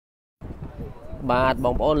បាទប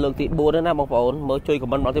ងប្អូនលើកទី4ហ្នឹងណាបងប្អូនមើលជួយខម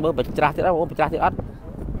មិនមកទីមើលបច្រាស់ទៀតណាបងប្អូនបច្រាស់ទៀតអ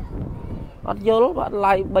ត់យល់បាទ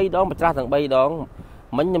live 3 ដងបច្រាស់ទាំង3ដង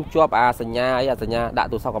មិញខ្ញុំជាប់អាសញ្ញាអីអាសញ្ញាដាក់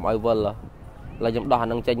ទូរស័ព្ទកុំឲ្យវិលឡើយខ្ញុំដោះអា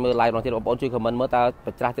នឹងចេញមើល live ម្ដងទៀតបងប្អូនជួយខមមិនមើលតើប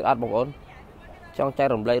ច្រាស់ទៀតអត់បងប្អូនចង់ចែក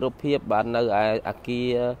រំលែករូបភាពបាទនៅឯអាគា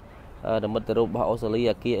រនិមិត្តរូបរបស់អូស្ត្រាលី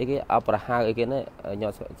អាគារអីគេអបរហៅអីគេនេះ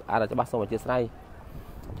ញ៉ាំអាចច្បាស់សូមអធិស្ឋាន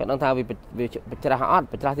ចង់ដឹងថាវាបច្រាស់អត់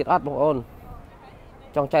បច្រាស់ទៀតអត់បងប្អូន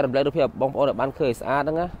ចង់ចែករំលែករូបភាពបងប្អូនឲ្យបានឃើញស្អាតហ្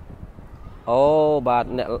នឹងណាអូបាទ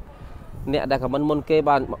អ្នកដែលខមមិនមុនគេ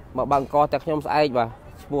បានមកបើកកតែខ្ញុំស្អែកបាទ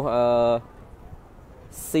ឈ្មោះ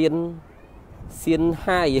សៀន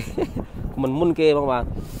ហាយមិនមុនគេបងបាទ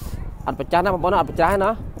អត់ប្រចាំណាបងប្អូនអត់ប្រចាំ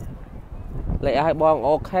ណាលេខឲ្យបង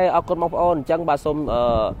អូខេអរគុណបងប្អូនអញ្ចឹងបាទសូម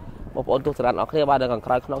បងប្អូនទស្សនាអរគ្នាបាទនៅខាង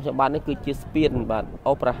ក្រៅក្នុងខ្ញុំបាទនេះគឺជាស្ពានបាទ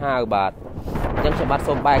អូប្រហាវបាទអញ្ចឹងខ្ញុំបាទ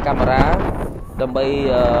សូមបែរកាមេរ៉ាដើម្បី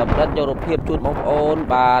ផ្ដិតយករូបភាពជូនបងប្អូន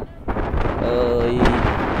បាទ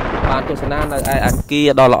បានទស្សនានៅឯអាគារ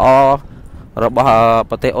ដ៏ល្អរបស់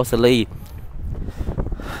ប្រទេសអូស្ត្រាលី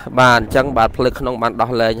បាទអញ្ចឹងបាទផ្លូវក្នុងបាន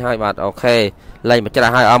ដោះលែងហើយបាទអូខេលែងបច្រា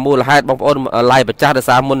ស់ហើយមូលហេតុបងប្អូនឡាយបច្រាស់ដោយ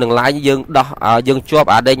សារមុននឹងឡាយយើងដោះយើងជាប់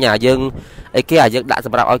អាដេញយើងអីគេយើងដាក់ស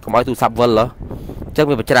ម្រាប់ឲ្យកុំឲ្យទូរស័ព្ទវិលអញ្ចឹង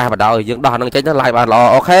វាបច្រាស់បដ ாய் យើងដោះហ្នឹងចេញទៅឡាយបានល្អ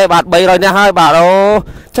អូខេបាទ300នាក់ហើយបាទអូ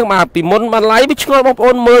អញ្ចឹងបាទពីមុនបានឡាយវាឆ្ងល់បងប្អូ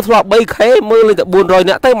នមើលធ្លាប់ 3K មើលលេខតែ400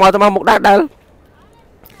នាក់ទៅមកមុខដែរ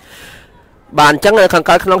បាទអញ្ចឹងខាង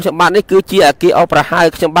ក្រៅក្នុងខ្ញុំបាទនេះគឺជាអាគារអបប្រហៅ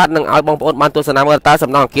ខ្ញុំបាទនឹងឲ្យបងប្អូនបានទស្សនាមើលតើ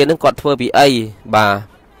សំណង់អាគារនេះគាត់ធ្វើពីអីបា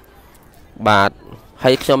ទ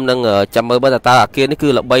ហើយខ្ញុំនឹងចាំមើលតើអាគារនេះគឺ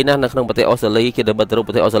ល្បីណាស់នៅក្នុងប្រទេសអូស្ត្រាលីគេនិមិត្តរូប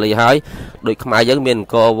ប្រទេសអូស្ត្រាលីហើយដូចខ្មែរយើងមានអ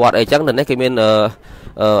ង្គរវត្តអីចឹងនៅនេះគេមាន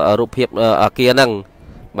រូបភាពអាគារហ្នឹង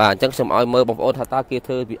បាទអញ្ចឹងខ្ញុំឲ្យមើលបងប្អូនថាតើគេ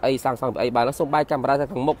ធ្វើពីអីសាងសង់ពីអីបាទសូមបាយកាមេរ៉ាទៅ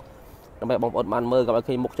ខាងមុខដើម្បីបងប្អូនបានមើលកុំឲ្យ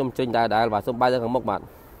ឃើញមុខខ្ញុំចេញដែរបាទសូមបាយទៅខាងមុខបាទ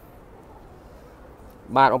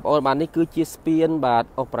បងប្អូនបាទនេះគឺជាស្ពានបាទ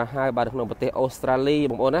អូប្រហៅបាទក្នុងប្រទេសអូស្ត្រាលី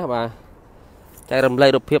បងប្អូនណាបាទចែករំលែក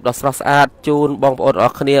រូបភាពដ៏ស្រស់ស្អាតជូនបងប្អូនអ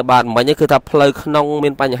រគ្នាបាទមិញគឺថាផ្លូវក្នុងមា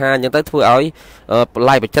នបញ្ហាអញ្ចឹងទៅធ្វើឲ្យ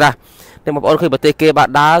ឡាយបច្រាស់នេះបងប្អូនឃើញប្រទេសគេបាទ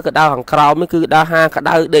ដើរក៏ដើរខាងក្រោមនេះគឺដើរហាក្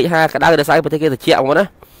តៅដេកហាក្តៅដោយសារប្រទេសគេត្រជាក់ហ្មងណា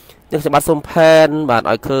នេះខ្ញុំបាទសូមផែនបាទ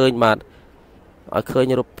ឲ្យឃើញបាទឲ្យឃើញ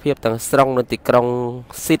រូបភាពទាំងស្រុងនៅទីក្រុង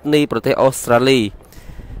ស៊ីដនីប្រទេសអូស្ត្រាលី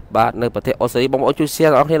បាទនៅប្រទេសអូស្ត្រាលីបងប្អូនជួយ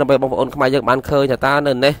share ដល់គ្នាដើម្បីបងប្អូនខ្មែរយើងបានឃើញថាតើ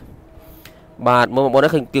នៅនេះបាទមើលបងប្អូន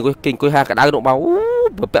នេះឃើញគេអង្គុយហាក្តៅនោះបង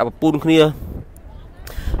អូពាក់ប្រពូនគ្នា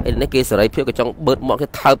ឯនេះគេសេរីភាពក៏ចង់បឺតមកគេ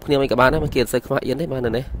ថើបគ្នាមិនក៏បានដែរគេអត់សូវខ្មាស់អៀនទេបាទ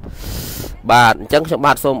នៅនេះបាទអញ្ចឹងខ្ញុំ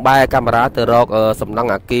បាទសូមបែរកាមេរ៉ាទៅរកសំណង់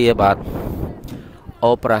អាគារបាទ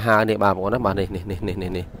អូប្រហានេះបាទបងប្អូនណាបាទនេះ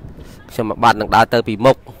ខ្ញុំបាទនឹងដើរទៅពី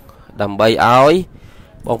មុខដើម្បីឲ្យ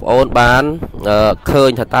បងប្អូនបានឃើញ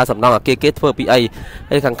ថាតើសំណង់អាគារគេធ្វើពីអី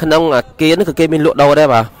ហើយខាងក្នុងអាគារនេះគឺគេមានលក់ដូរដែរ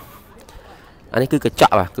បាទអានេះគឺកញ្ច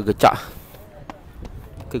ក់បាទគឺកញ្ចក់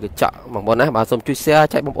បងប្អូនណាបាទសូមជួយ share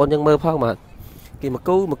ចែកបងប្អូនយើងមើលផងបាទគេមក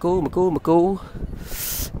គូ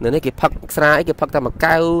នៅនេះគេផឹកស្រាអីគេផឹកតែមួយ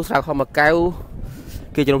កែវស្រាខំមួយកែវ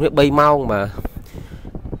គេជំនុំគ្នា3ម៉ោងបាទ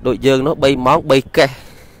ដូចយើងនោះ3ម៉ោង3កេះ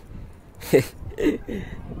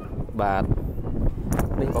បាទ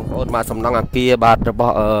នេះបងប្អូនបាទសំណង់អាគារបាទរប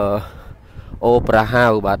ស់អូប្រាហា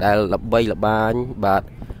វបាទដែលល្បីល្បាញបាទ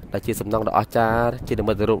ដែលជាសំណង់ដ៏អស្ចារ្យជានិ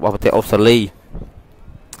មិត្តរូបរបស់ប្រទេសអូស្ត្រាលី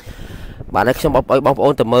បាទនេះខ្ញុំឲ្យបងប្អូ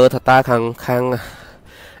នទៅមើលថាតើខាង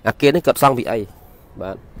អាគារនេះគាត់សង់ពីអី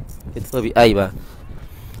បាទគេធ្វើពីអីបាទ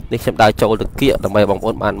នេះខ្ញុំដើរចូលទៅគៀកដើម្បីបងប្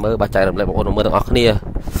អូនបានមើលបាទចែករំលែកបងប្អូនមើលទាំងអស់គ្នា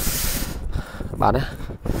បាទណា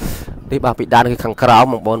នេះបាទពីដានគឺខាងក្រោម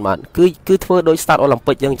បងប្អូនបាទគឺធ្វើដូច start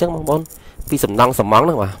Olympic អញ្ចឹងបងប្អូនពីសំណង់ហ្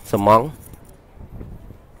នឹងបាទសំណ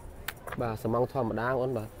ង់ធម្មតាបងប្អូ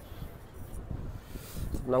នបាទ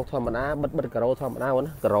សំណង់ធម្មតាបិទការ៉ូធម្មតាបងប្អូន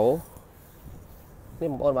ណាការ៉ូនេះ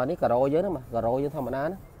បងប្អូនបាទនេះការ៉ូយើងណាបាទការ៉ូយើងធម្មតា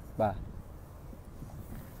ណាបាទ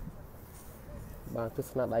ទស្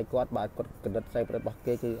សនៈដៃគាត់បាទគាត់កណិតផ្សេងប្រទេសរបស់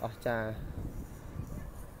គេគឺអស្ចារ្យ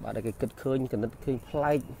បាទគេគិតឃើញកណិតឃើញប្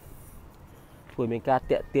លែកធ្វើមានការ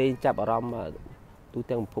តាក់ទាញចាប់អារម្មណ៍ទូ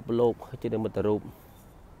ទាំងពិភពលោកជានិមិត្តរូប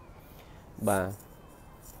បាទ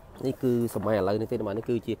នេះគឺសម័យឥឡូវនេះទេបាទនេះ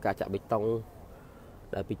គឺជាការចាក់បេតុង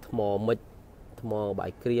ដែលពីថ្មមិចថ្មបា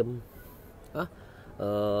យក្រៀម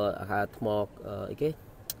អាថ្មអីគេ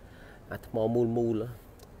អាថ្មមូល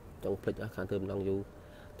ចង់ភ្លេចខាងធ្វើម្ដងយូរ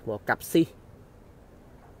ថ្មកាប់ស៊ី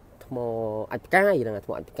ថ្មអាចផ្កាយហ្នឹងថ្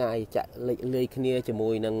មអាចផ្កាយចាក់លេខគ្នាជាមួ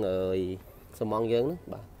យនឹងសំងយើងហ្នឹ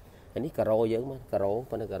ងបាទអានេះការ៉ូយើងមកការ៉ូ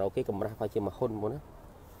ប៉ុន្តែការ៉ូគេកម្រាស់ប្រហែលជា1ហ៊ុនមកណា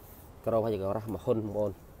ការ៉ូប្រហែលជាកម្រាស់1ហ៊ុនបងប្អូ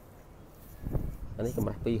នអានេះកម្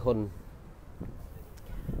រាស់2ហ៊ុន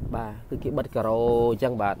បាទគឺគេបិទការ៉ូអញ្ចឹ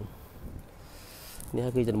ងបាទនេះ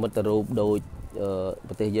គឺនិមិត្តរូបដូច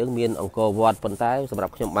ប្រទេសយើងមានអង្គរវត្តប៉ុន្តែសម្រា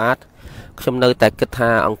ប់ខ្ញុំបាទខ្ញុំនៅតែគិតថា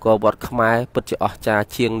អង្គរវត្តខ្មែរពិតជាអស្ចារ្យ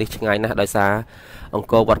ជាងនេះឆ្ងាយណាស់ដោយសារអង្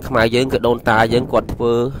គរវត្តខ្មែរយើងគឺដូនតាយើងគាត់ធ្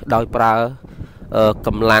វើដោយប្រើក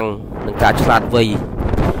ម្លាំងនិងការឆ្លាតវៃ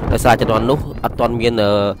ដោយសារជំនាន់នោះអត់ទាន់មាន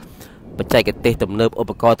បច្ចេកទេសទំនើបឧ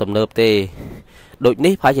បករណ៍ទំនើបទេដូច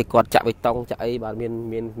នេះប្រហែលជាគាត់ចាក់បេតុងចាក់អីបាទ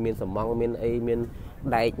មានសំងមានអីមាន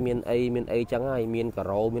ដែកមានអីចឹងហើយមានកា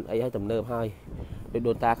រ៉ូមានអីហើយទំនើបហើយដូច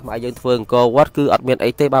ដូនតាខ្មែរយើងធ្វើអង្គរវត្តគឺអត់មាន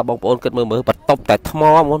អីទេបាទបងប្អូនគិតមើលបន្ទប់តែថ្ម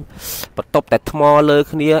ហ្មងបន្ទប់តែថ្មលើ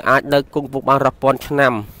គ្នាអាចនៅគង់ពុកបានរាប់ពាន់ឆ្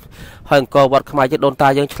នាំហើយអង្គរវត្តខ្មែរយើងដូនតា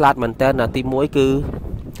យើងឆ្លាតមែនតើណាទី1គឺ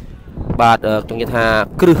បាទចង់និយាយថា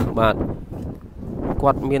គ្រឹះបាទ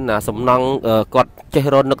គាត់មានសំណង់គាត់ចេះ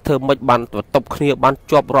រនឹកធ្វើម៉េចបានបន្ទប់គ្នាបាន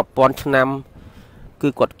ជាប់រាប់ពាន់ឆ្នាំគឺ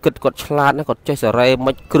គាត់គិតគាត់ឆ្លាតណាគាត់ចេះសរេ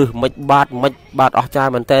មិនគ្រឹះមិនបាទអស្ចារ្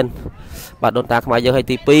យមែនតើបាទដូនតាខ្មែរយើងហើយ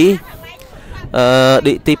ទី2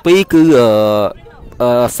ទី2គឺ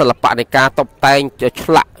សិល្បៈនៃការតុបតែង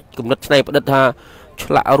ឆ្លាក់គំនិតច្នៃប្រឌិតថា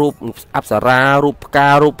ឆ្លាក់រូបអប្សរារូបផ្កា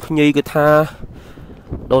រូបភ្ញីគឺថា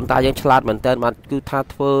ដូនតាយើងឆ្លាតមែនតើបាទគឺថា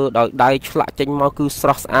ធ្វើដោយដៃឆ្លាក់ចេញមកគឺស្រ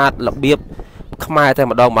ស់ស្អាតរបៀបខ្មែរតែ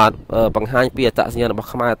ម្ដងបាទបង្ហាញពីអត្តសញ្ញាណរបស់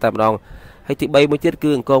ខ្មែរតែម្ដងហើយទី3មួយទៀតគឺ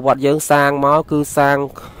អង្គរវត្តយើងសាងមកគឺសាង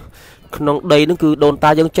ក្នុងដីនឹងគឺដូនតា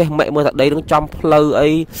យើងចេះម៉ែមើលថាដីនឹងចំផ្លូវអី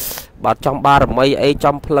បាទចំបារមីអី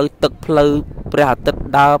ចំផ្លូវទឹកផ្លូវព្រះអាទិត្យ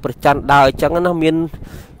ដើរព្រះច័ន្ទដើរអញ្ចឹងណាមាន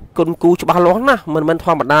គុណគូច្បាស់លាស់ណាស់មិនមែនធ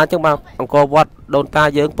ម្មតាអញ្ចឹងបាទអង្គរវត្តដូនតា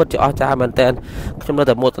យើងពិតជាអស្ចារ្យមែនតើខ្ញុំនៅ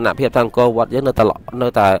តែមោទនភាពថាអង្គរវត្តយើងនៅ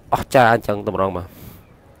តែអស្ចារ្យអញ្ចឹងតម្រង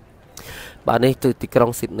បាទនេះគឺទីក្រុង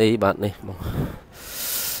ស៊ីដនីបាទនេះ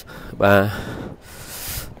បាទ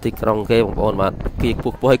ទីក្រុងគេបងប្អូនបាទគេ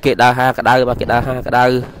ពុះឲ្យគេដើរហាក្តៅបាទគេដើរហាក្តៅ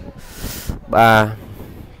បាទ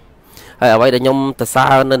ហើយអ្វីដែលខ្ញុំទៅសើ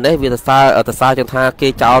នៅនេះវាទៅសើចឹងថាគេ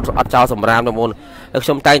ចោលអត់ចោលសម្រាមបងប្អូនខ្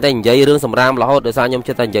ញុំតែងតែនិយាយរឿងសម្រាមរហូតដោយសារខ្ញុំ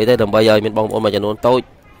ចិត្តតែនិយាយទៅដើម្បីឲ្យមានបងប្អូនមួយចំនួនតូច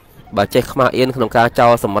បាទចេះខ្មាស់អៀនក្នុងការចោ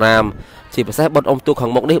លសម្រាមជាពិសេសបុតអុំទូកខា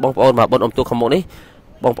ងមុខនេះបងប្អូនបាទបុតអុំទូកខាងមុខនេះ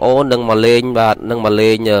បងប្អូននឹងមកលេងបាទនឹងមកលេ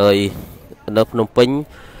ងនៅភ្នំពេញ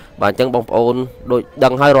បាទអញ្ចឹងបងប្អូនដូចដឹ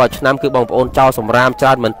ងហើយរាល់ឆ្នាំគឺបងប្អូនចោលសម្រាមច្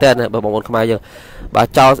រើនមែនតើបងប្អូនខ្មែរយើងបាទ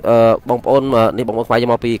ចោលបងប្អូននេះបងប្អូនខ្មែរយើ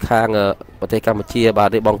ងមកពីខាងប្រទេសកម្ពុជាបាទ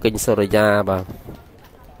នេះបងគិញសូរិយាបា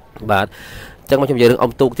ទអញ្ចឹងមកខ្ញុំនិយាយរឿង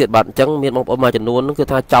អុំទូកទៀតបាទអញ្ចឹងមានបងប្អូនមួយចំនួនគឺ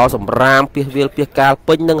ថាចោលសម្រាមពីវាលពីកាល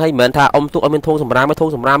ពេញនឹងហើយមិនមែនថាអុំទូកអត់មានធុងសម្រាមទេធុង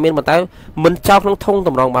សម្រាមមានប៉ុន្តែមិនចោលក្នុងធុងត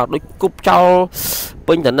ម្រងបាទដូចគប់ចោល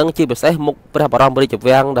ពេញតែនឹងជាពិសេសមុខព្រះបរមរាជ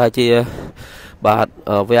វាំងដែលជាបាទ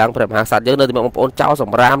វាំងព្រះមហាក្សត្រយើងនៅទីបងប្អូនចោលស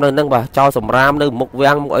ម្រាមនៅនឹងបាទចោលសម្រាមនៅមុខ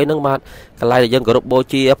វាំងមុខអីហ្នឹងបាទកន្លែងដែលយើងគោរពបូ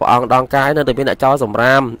ជាព្រះអង្គដងកាយនៅតែមានអ្នកចោលសម្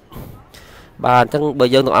រាមបាទអញ្ចឹងបើ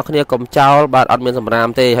យើងទាំងអស់គ្នាកុំចោលបាទអត់មានសម្រាម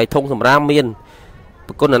ទេហើយធុងសម្រាមមាន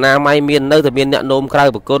ប្រគុណអនាម័យមាននៅតែមានអ្នកនោមក្រៅ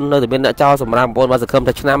ប្រគុណនៅតែមានអ្នកចោលសម្រាមបងប្អូនបាទសង្ឃឹម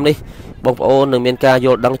ថាឆ្នាំនេះបងប្អូននឹងមានការយ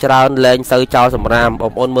ល់ដឹងច្រើនលែងសូវចោលសម្រាមប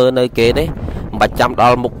ងប្អូនមើលនៅគេនេះមិនបាច់ចាំដ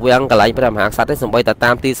ល់មុខវាំងកន្លែងព្រះមហាក្សត្រទេសូម្បីតែ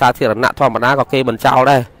តាមទីសាធារណៈធម្មតាក៏គេមិនចោល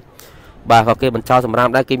ដែរបាទក៏គេបញ្ចោលសម្រាម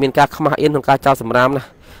ដែរគេមានការខ្មាស់អៀនក្នុងការចោលសម្រាមណា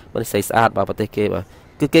មិនស្អីស្អាតបាទប្រទេសគេបាទ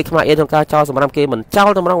គឺគេខ្មាស់អៀនក្នុងការចោលសម្រាមគេមិនចោល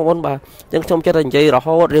តម្រងបងប្អូនបាទអញ្ចឹងខ្ញុំចិត្តតែនិយាយរ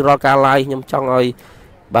ហូតរៀងរាល់ការ live ខ្ញុំចង់ឲ្យ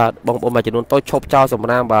បាទបងប្អូនមួយចំនួនតូចឈប់ចោលសម្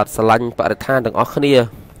រាមបាទស្រឡាញ់បរិស្ថានទាំងអស់គ្នា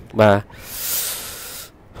បាទ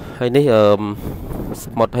ហើយនេះស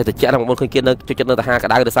មុទ្រហើយត្រជាក់បងប្អូនឃើញគេនៅជួយចិត្តនៅតាហាក្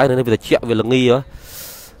តៅទៅស្អីនៅនេះវាត្រជាក់វាល្ងី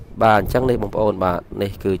បាទអញ្ចឹងនេះបងប្អូនបាទ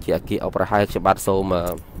នេះគឺជាអគារអបរហើយខ្ញុំបាទសូម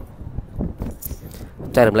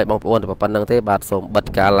ចែករំលែកបងប្អូនតែប៉ុណ្្នឹងទេបាទសូមបិទ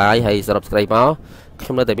ការ live ហើយសរុបស្រីមកខ្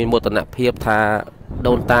ញុំនៅតែមានមោទនភាពថា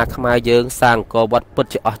ដូនតាខ្មែរយើងសាងអង្គរវត្តពិត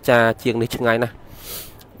ជាអស្ចារ្យជាងនេះឆ្ងាយណាស់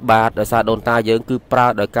បាទដោយសារដូនតាយើងគឺប្រើ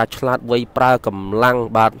ដោយការឆ្លាតវៃប្រើកម្លាំង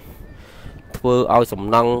បាទធ្វើឲ្យសំ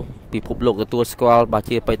ណង់ពិភពលោកទទួលស្គាល់បាទ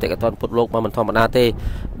ជាបេតិកភណ្ឌពុទ្ធលោកមកមិនធម្មតាទេ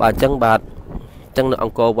បាទអញ្ចឹងបាទអញ្ចឹងនៅអ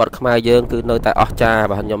ង្គរវត្តខ្មែរយើងគឺនៅតែអស្ចារ្យ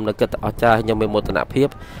បាទខ្ញុំនៅគិតតែអស្ចារ្យខ្ញុំមានមោទនភាព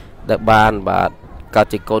ដែលបានបាទកើត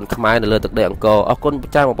ជាកូនខ្មែរនៅលើទឹកដីអង្គរអរគុណ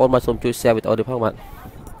ចាស់បងប្អូនបាទសូមជួយ share វីដេអូនេះផងបាទ